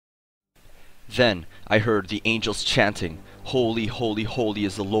Then I heard the angels chanting, "Holy, holy, holy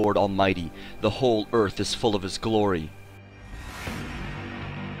is the Lord Almighty. The whole earth is full of His glory."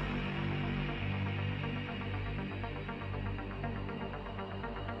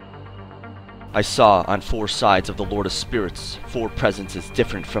 I saw on four sides of the Lord of Spirits 4 presences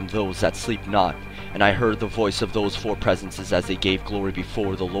different from those that sleep not, and I heard the voice of those 4 presences as they gave glory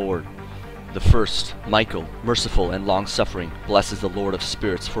before the Lord. The first, Michael, merciful and long-suffering, blesses the Lord of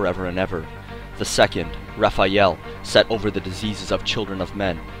Spirits forever and ever. The second, Raphael, set over the diseases of children of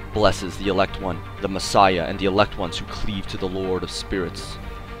men, blesses the elect one, the Messiah, and the elect ones who cleave to the Lord of Spirits.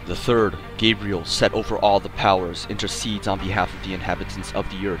 The third, Gabriel, set over all the powers, intercedes on behalf of the inhabitants of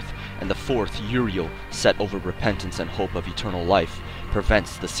the earth. And the fourth, Uriel, set over repentance and hope of eternal life,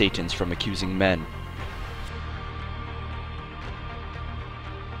 prevents the Satans from accusing men.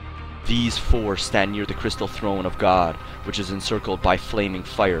 These 4 stand near the crystal throne of God, which is encircled by flaming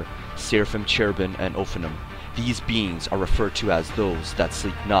fire, seraphim, cherubim, and Ophanim. These beings are referred to as those that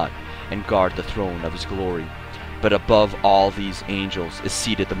sleep not, and guard the throne of His glory. But above all these angels is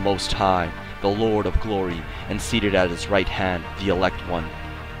seated the Most High, the Lord of glory, and seated at His right hand, the elect one.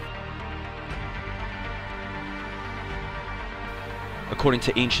 According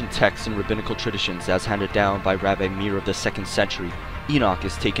to ancient texts and rabbinical traditions as handed down by Rabbi Meir of the 2nd century, Enoch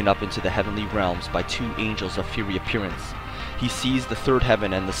is taken up into the heavenly realms by 2 angels of fiery appearance. He sees the 3rd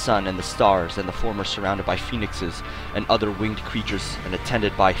heaven and the sun and the stars, and the former surrounded by phoenixes and other winged creatures, and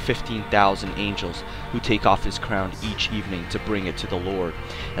attended by 15,000 angels, who take off his crown each evening to bring it to the Lord,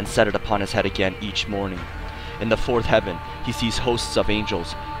 and set it upon his head again each morning. In the 4th heaven he sees hosts of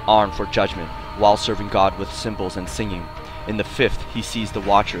angels, armed for judgment, while serving God with cymbals and singing. In the 5th he sees the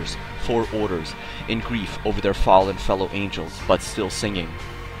watchers, 4 orders, in grief over their fallen fellow angels, but still singing.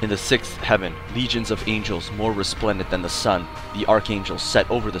 In the 6th heaven, legions of angels more resplendent than the sun, the archangels set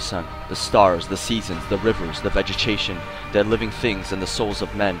over the sun, the stars, the seasons, the rivers, the vegetation, the living things, and the souls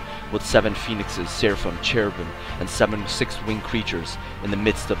of men, with 7 phoenixes, seraphim, cherubim, and 7 6-winged creatures, in the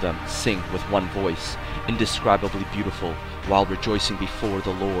midst of them, sing with one voice, indescribably beautiful, while rejoicing before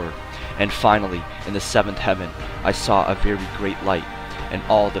the Lord. And finally, in the 7th heaven, I saw a very great light, and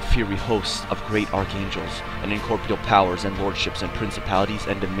all the fiery hosts of great archangels, and incorporeal powers and lordships and principalities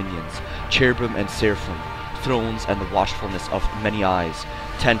and dominions, cherubim and seraphim, thrones and the watchfulness of many eyes,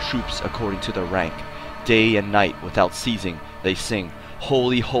 10 troops according to their rank. Day and night without ceasing they sing,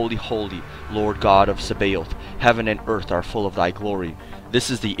 "Holy, holy, holy, Lord God of Sabaoth, heaven and earth are full of Thy glory." This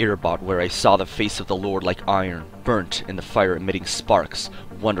is the Erebot where I saw the face of the Lord like iron, burnt in the fire emitting sparks,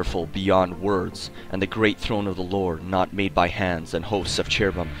 wonderful beyond words, and the great throne of the Lord, not made by hands, and hosts of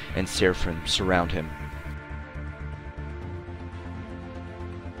cherubim and seraphim surround Him.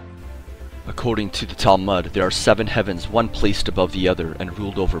 According to the Talmud, there are 7 heavens, one placed above the other, and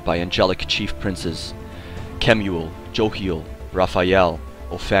ruled over by angelic chief princes: Kemuel, Jochiel, Raphael,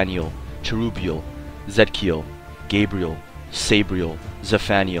 Ophaniel, Cherubiel, Zedkiel, Gabriel, Sabriel,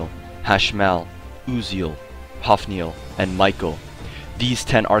 Zephaniel, Hashmal, Uziel, Hophniel, and Michael. These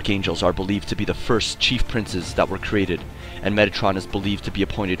 10 archangels are believed to be the first chief princes that were created, and Metatron is believed to be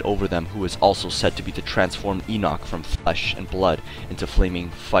appointed over them, who is also said to be to transform Enoch from flesh and blood into flaming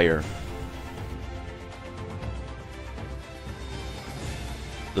fire.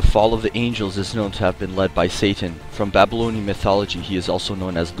 The fall of the angels is known to have been led by Satan. From Babylonian mythology, he is also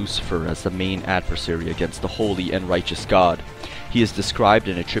known as Lucifer, as the main adversary against the holy and righteous God. He is described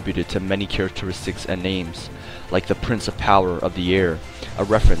and attributed to many characteristics and names, like the Prince of Power of the Air, a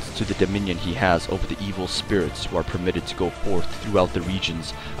reference to the dominion he has over the evil spirits who are permitted to go forth throughout the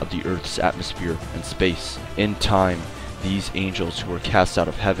regions of the earth's atmosphere and space. In time, these angels who were cast out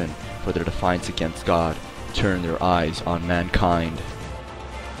of heaven for their defiance against God turn their eyes on mankind.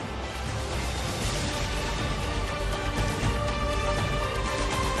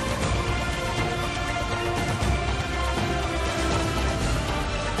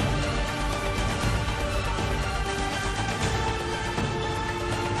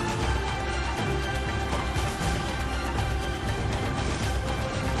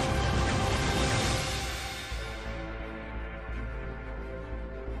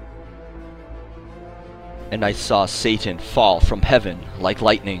 And I saw Satan fall from heaven like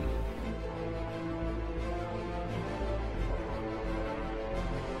lightning.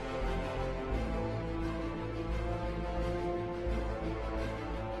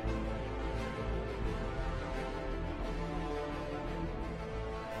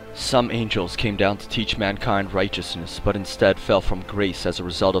 Some angels came down to teach mankind righteousness, but instead fell from grace as a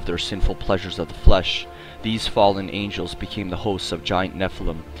result of their sinful pleasures of the flesh. These fallen angels became the hosts of giant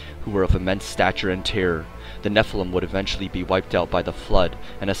Nephilim, who were of immense stature and terror. The Nephilim would eventually be wiped out by the flood,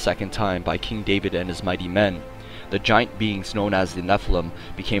 and a second time by King David and his mighty men. The giant beings known as the Nephilim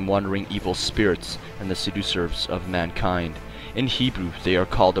became wandering evil spirits and the seducers of mankind. In Hebrew, they are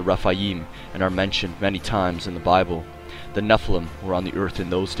called the Rephaim and are mentioned many times in the Bible. The Nephilim were on the earth in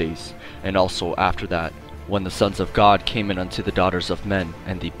those days, and also after that, when the sons of God came in unto the daughters of men,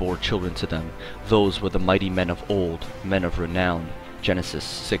 and they bore children to them. Those were the mighty men of old, men of renown. Genesis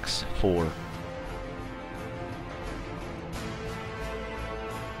 6:4.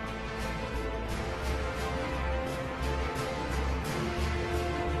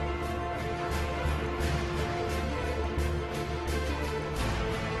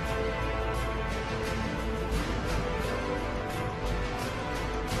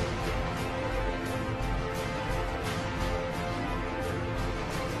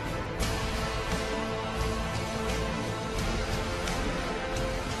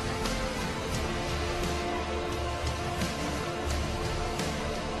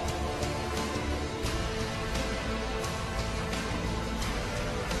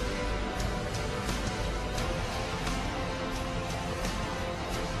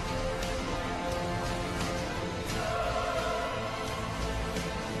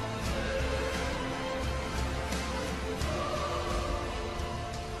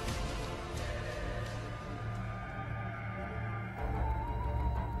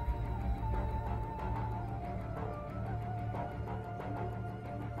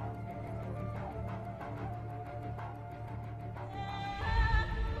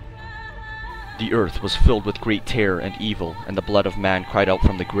 The earth was filled with great terror and evil, and the blood of man cried out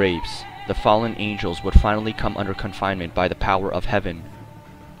from the graves. The fallen angels would finally come under confinement by the power of heaven.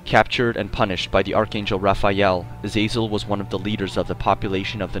 Captured and punished by the archangel Raphael, Azazel was one of the leaders of the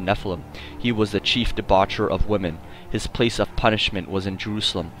population of the Nephilim. He was the chief debaucher of women. His place of punishment was in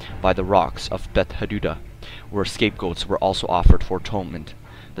Jerusalem, by the rocks of Beth Hadudah, where scapegoats were also offered for atonement.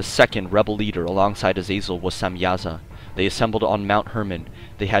 The second rebel leader alongside Azazel was Samyaza. They assembled on Mount Hermon.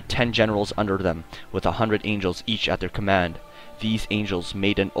 They had 10 generals under them, with 100 angels each at their command. These angels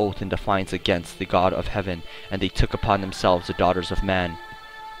made an oath in defiance against the God of heaven, and they took upon themselves the daughters of man.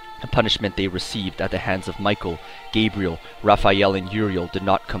 The punishment they received at the hands of Michael, Gabriel, Raphael, and Uriel did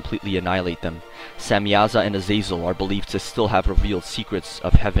not completely annihilate them. Samyaza and Azazel are believed to still have revealed secrets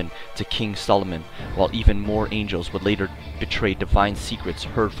of heaven to King Solomon, while even more angels would later betray divine secrets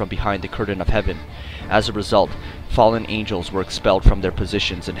heard from behind the curtain of heaven. As a result, fallen angels were expelled from their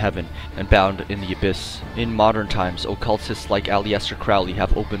positions in heaven and bound in the abyss. In modern times, occultists like Aleister Crowley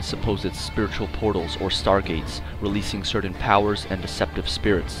have opened supposed spiritual portals or stargates, releasing certain powers and deceptive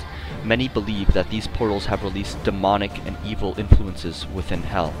spirits. Many believe that these portals have released demonic and evil influences within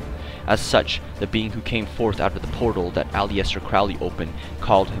hell. As such, the being who came forth out of the portal that Aleister Crowley opened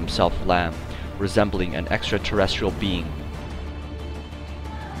called himself Lamb, resembling an extraterrestrial being.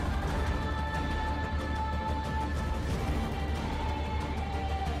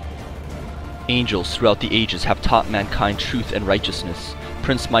 Angels throughout the ages have taught mankind truth and righteousness.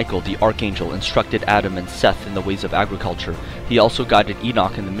 Prince Michael, the archangel, instructed Adam and Seth in the ways of agriculture. He also guided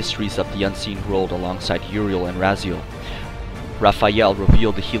Enoch in the mysteries of the unseen world alongside Uriel and Raziel. Raphael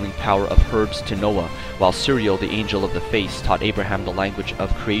revealed the healing power of herbs to Noah, while Suriel, the angel of the face, taught Abraham the language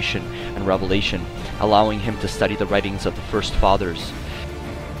of creation and revelation, allowing him to study the writings of the first fathers.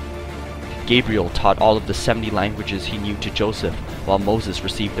 Gabriel taught all of the 70 languages he knew to Joseph, while Moses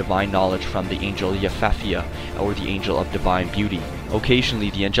received divine knowledge from the angel Yephaphia, or the angel of divine beauty. Occasionally,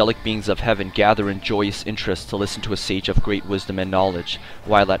 the angelic beings of heaven gather in joyous interest to listen to a sage of great wisdom and knowledge,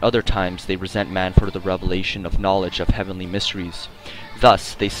 while at other times they resent man for the revelation of knowledge of heavenly mysteries.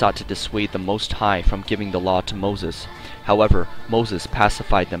 Thus, they sought to dissuade the Most High from giving the law to Moses. However, Moses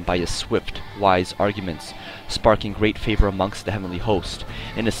pacified them by his swift, wise arguments, sparking great favor amongst the heavenly host.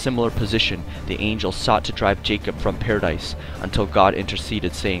 In a similar position, the angels sought to drive Jacob from paradise, until God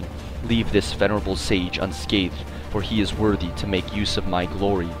interceded, saying, "Leave this venerable sage unscathed, for he is worthy to make use of my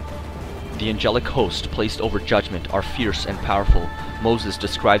glory." The angelic host placed over judgment are fierce and powerful. Moses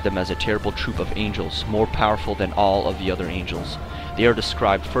described them as a terrible troop of angels, more powerful than all of the other angels. They are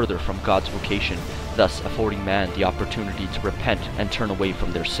described further from God's vocation, thus affording man the opportunity to repent and turn away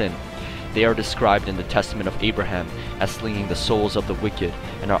from their sin. They are described in the Testament of Abraham as slinging the souls of the wicked,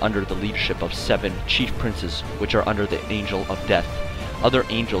 and are under the leadership of 7 chief princes, which are under the angel of death. Other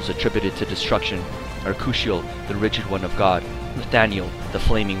angels attributed to destruction are Cushiel, the rigid one of God, Nathaniel, the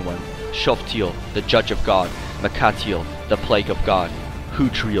flaming one, Shoftiel, the judge of God, Makatiel, the plague of God,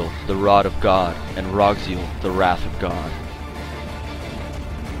 Hutriel, the rod of God, and Rogziel, the wrath of God.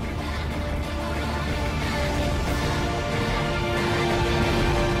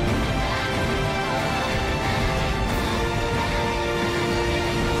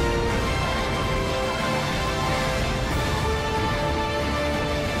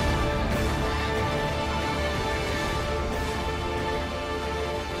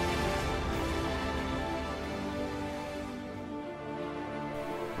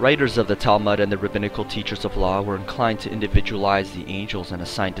 Writers of the Talmud and the rabbinical teachers of law were inclined to individualize the angels and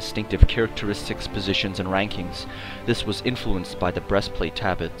assign distinctive characteristics, positions, and rankings. This was influenced by the breastplate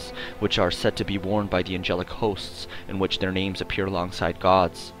tablets, which are said to be worn by the angelic hosts, in which their names appear alongside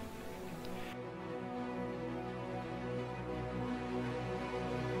God's.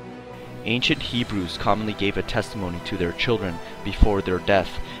 Ancient Hebrews commonly gave a testimony to their children before their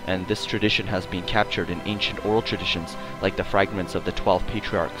death, and this tradition has been captured in ancient oral traditions like the fragments of the 12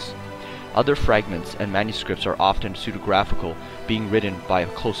 patriarchs. Other fragments and manuscripts are often pseudographical, being written by a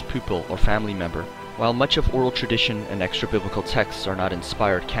close pupil or family member. While much of oral tradition and extra-biblical texts are not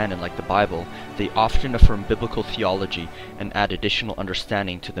inspired canon like the Bible, they often affirm biblical theology and add additional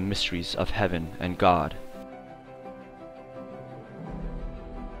understanding to the mysteries of heaven and God.